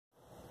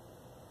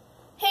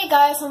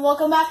guys, and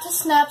welcome back to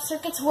Snap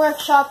Circuits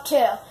Workshop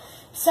 2.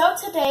 So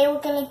today we're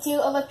going to do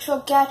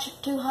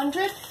Electro-Gadget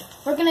 200.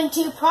 We're going to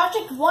do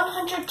Project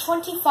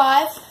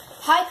 125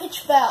 High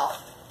Pitch Bell.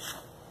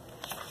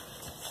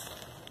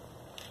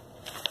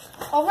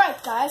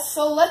 Alright guys,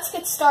 so let's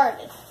get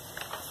started.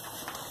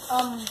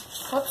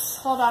 Whoops,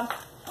 hold on.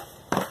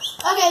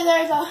 Okay,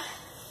 there you go.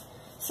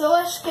 So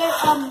let's get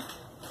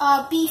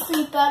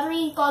B3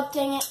 battery. God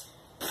dang it.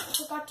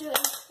 Forgot to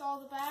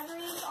install the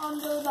batteries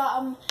onto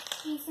the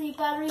B3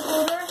 battery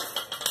holder.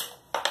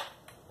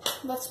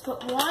 Let's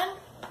put 1.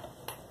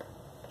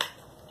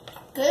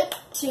 Good.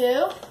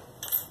 2.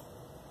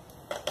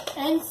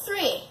 And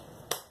 3.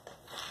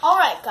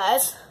 Alright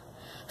guys.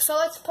 So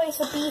let's place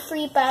a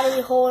B3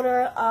 battery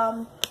holder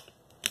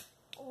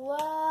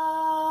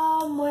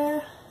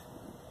where?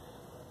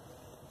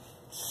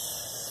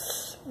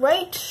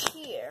 Right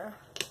here.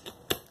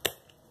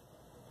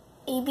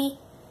 AB.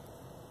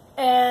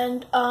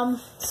 And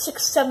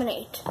 6, 7,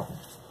 8.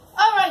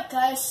 Alright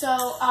guys,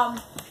 so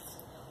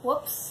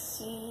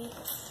whoopsie.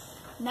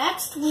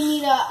 Next we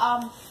need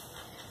a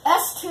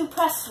S2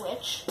 press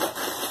switch.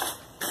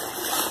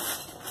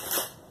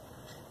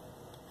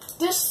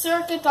 This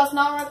circuit does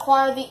not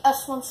require the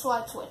S1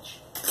 slide switch.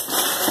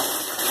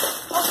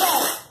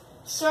 Okay.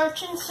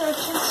 Searching.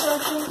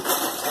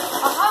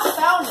 Aha,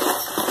 found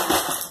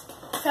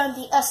it. Found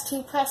the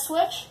S2 press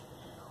switch.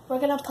 We're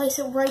gonna place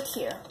it right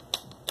here.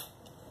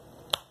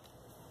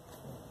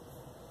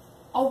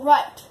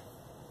 Alright.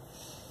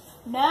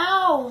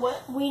 Now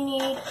we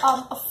need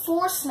a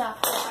 4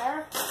 snap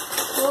wire.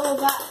 Where will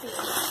that be?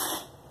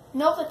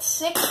 Nope, that's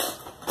 6.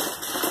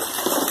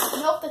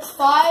 Nope, that's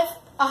 5.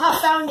 Aha,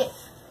 found it.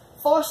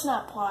 4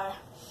 snap wire.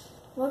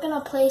 We're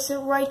gonna place it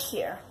right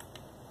here.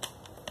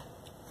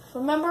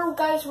 Remember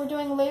guys, we're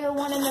doing layer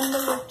 1 and then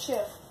layer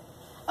 2.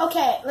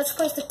 Okay, let's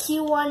place the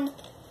Q1,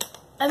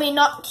 I mean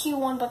not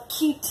Q1 but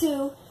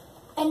Q2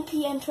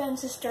 NPN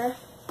transistor.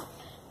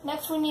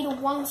 Next we need a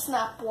 1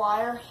 snap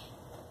wire.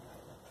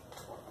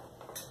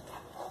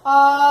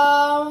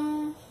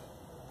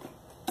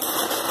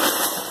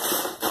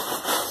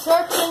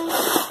 Searching.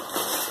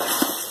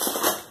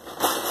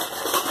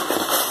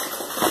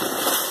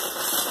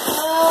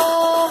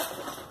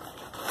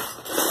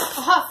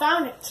 Aha,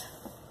 found it.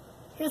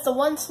 Here's the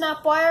 1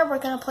 snap wire. We're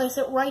gonna place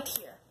it right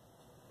here.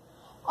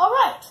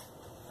 Alright.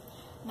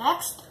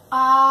 Next,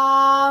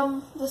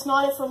 that's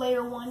not it for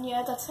layer 1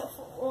 yet. That's it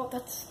for, well,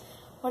 that's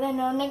what I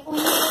know. Next, we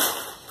need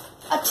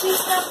a 2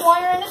 snap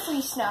wire and a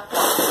 3 snap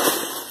wire.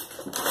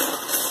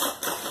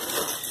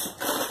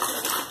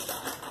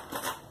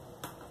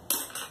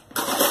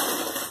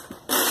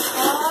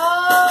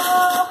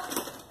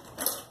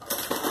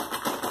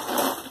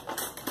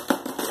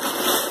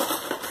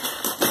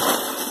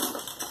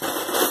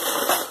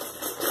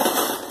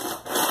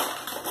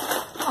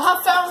 I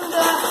found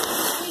the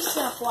 3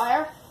 snap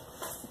wire.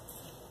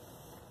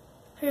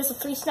 Here's the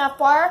 3 snap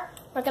wire.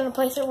 We're going to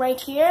place it right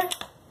here.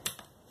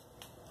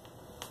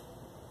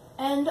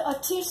 And a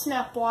 2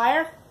 snap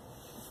wire.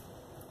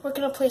 We're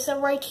going to place it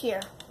right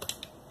here.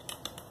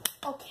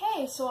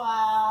 Okay, so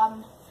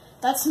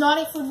that's not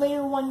it for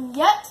layer 1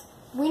 yet.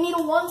 We need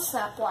a 1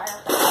 snap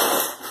wire.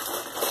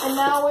 And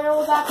now where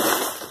will that be?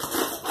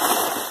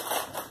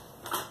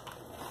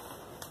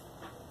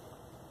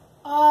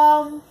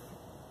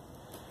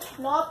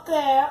 Not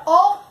there.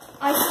 Oh,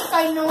 I think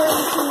I know what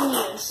we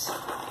can use.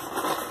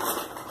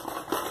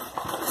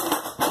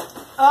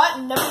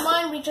 Never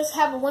mind, we just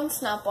have a 1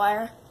 snap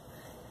wire.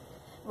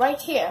 Right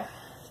here.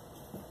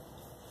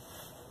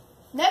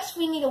 Next,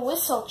 we need a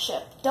whistle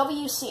chip,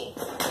 WC.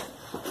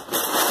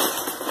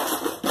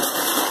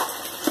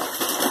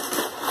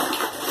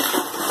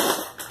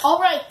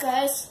 Alright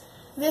guys,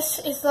 this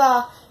is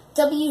the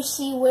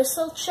WC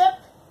whistle chip.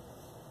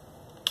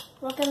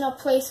 We're gonna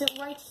place it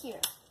right here.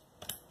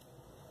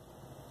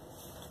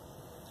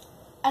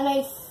 And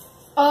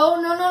oh,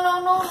 no.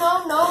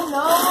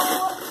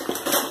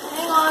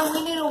 Hang on,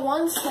 we need a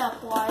 1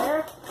 snap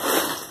wire,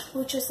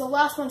 which is the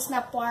last 1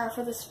 snap wire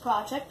for this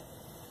project.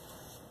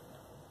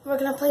 We're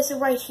gonna place it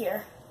right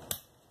here.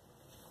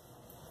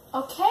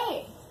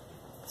 Okay,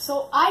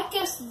 so I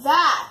guess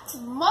that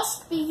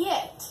must be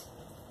it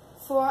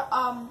for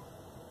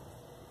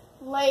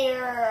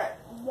layer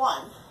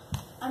 1.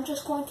 I'm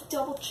just going to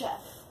double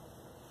check.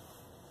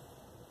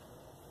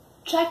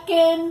 Check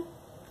in.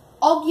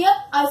 Oh,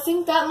 yep, I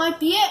think that might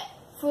be it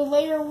for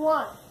layer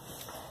 1.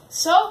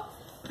 So,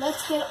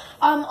 let's get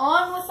on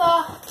with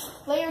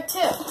layer 2.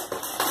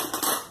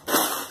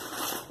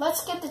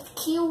 Let's get the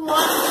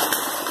Q1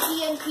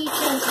 PNP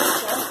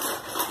transistor.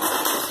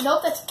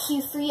 Nope, that's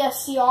Q3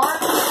 SCR.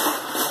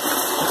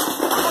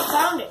 I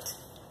found it.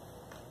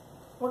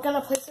 We're going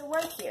to place it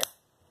right here.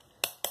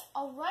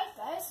 Alright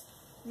guys,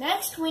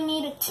 next we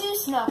need a 2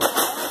 snap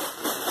wire.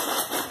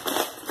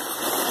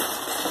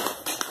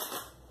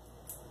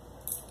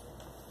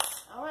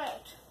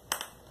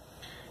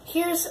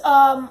 Here's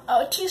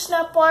a 2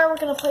 snap wire. We're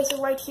going to place it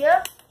right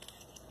here.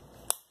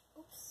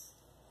 Oops.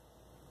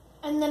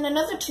 And then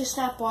another 2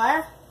 snap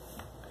wire.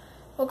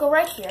 We'll go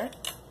right here.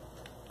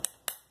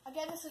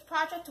 Again, this is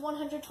Project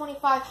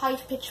 125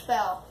 high-pitch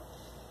bell.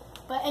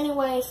 But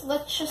anyways,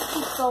 let's just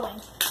keep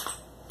going.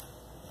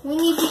 We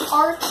need the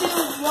R2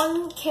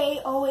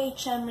 1K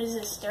OHM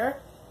resistor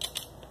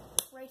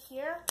right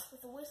here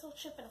with a whistle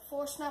chip and a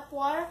 4-snap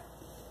wire.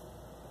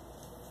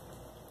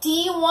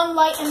 D1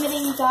 light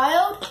emitting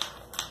diode.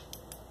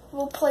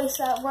 We'll place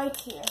that right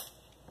here.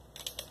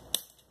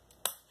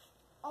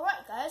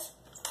 Alright guys.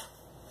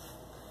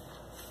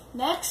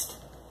 Next,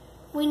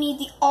 we need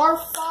the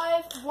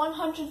R5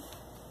 100,000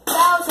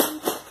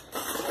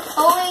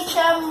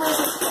 OHM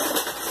resistor.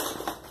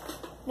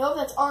 Nope,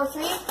 that's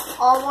R3.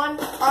 R1,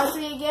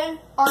 R3 again.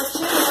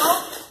 R2,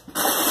 no.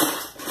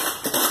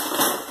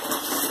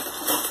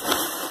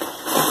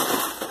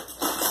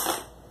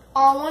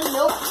 R1,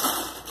 nope.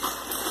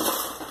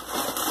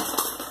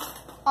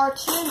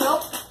 R2,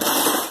 nope.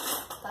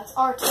 That's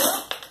R2.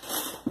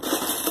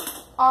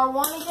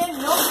 R1 again,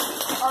 nope.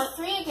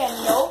 R3 again,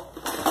 nope.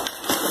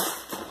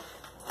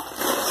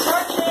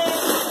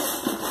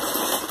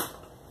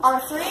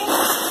 R3,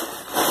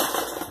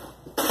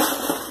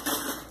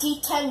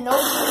 D10,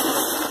 nope.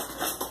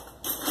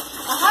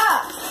 Aha!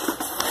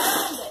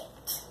 Found it.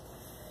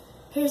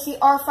 Here's the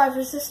R5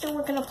 resistor.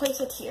 We're going to place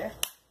it here.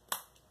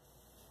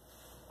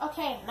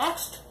 Okay,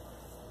 next.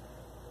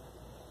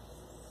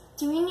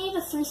 Do we need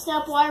a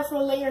 3-snap wire for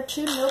layer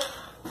 2? Nope.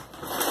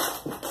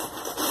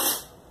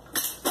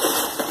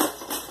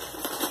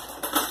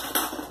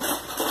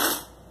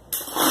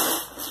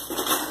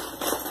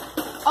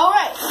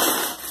 Alright.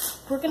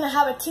 We're going to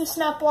have a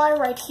 2-snap wire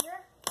right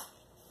here.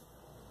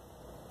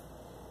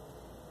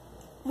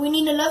 We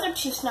need another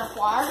 2-snap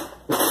wire.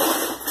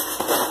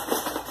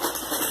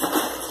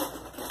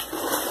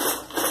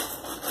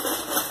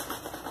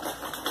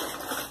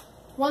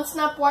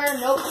 1-snap wire,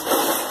 nope.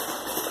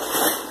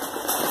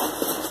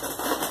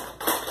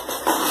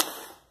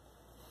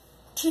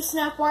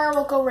 Two-snap wire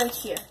will go right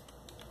here.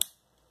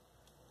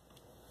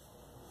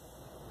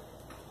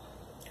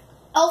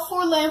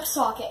 L4 lamp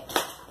socket.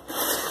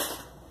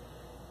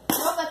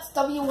 No, that's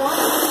W1.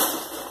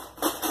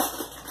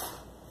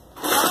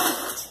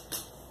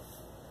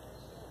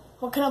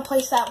 We're going to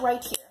place that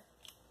right here.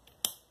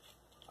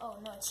 Oh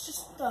no, it's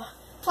just the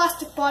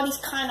plastic body's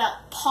kind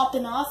of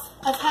popping off.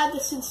 I've had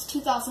this since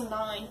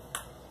 2009.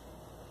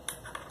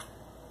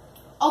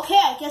 Okay,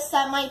 I guess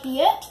that might be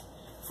it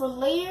for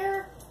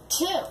layer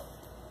 2.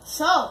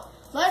 So,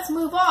 let's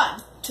move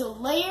on to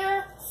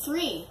layer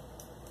 3.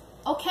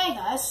 Okay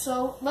guys,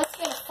 so let's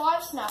get a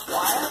 5-snap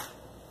wire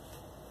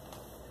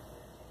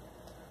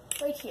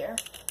right here.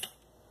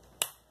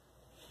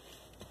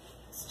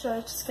 So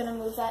I'm just gonna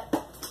move that.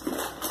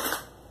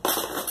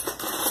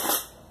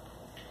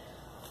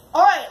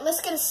 Alright, let's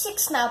get a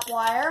 6-snap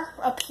wire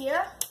up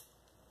here.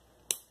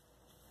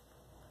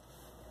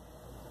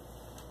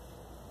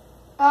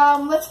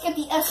 Let's get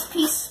the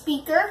SP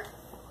speaker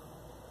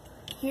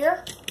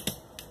here.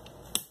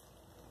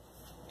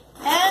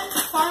 And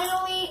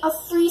finally, a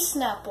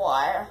 3-snap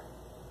wire.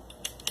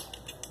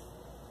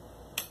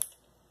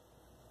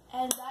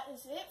 And that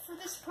is it for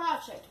this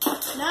project.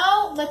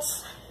 Now,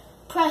 let's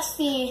press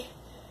the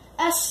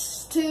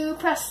S2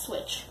 press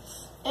switch.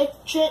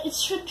 It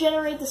should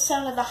generate the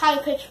sound of the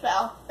high-pitched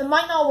bell. It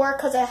might not work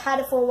because I had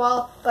it for a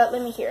while, but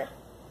let me hear.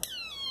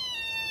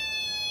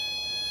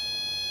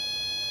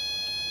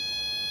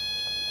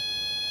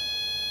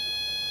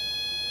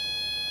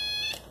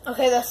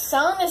 Okay, the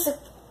sound is a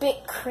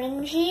bit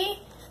cringy,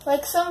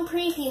 like some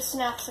previous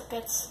Snap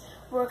Circuits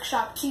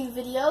Workshop 2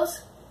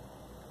 videos.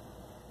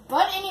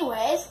 But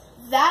anyways,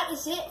 that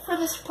is it for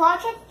this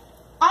project.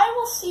 I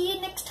will see you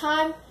next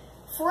time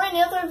for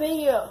another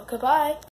video. Goodbye.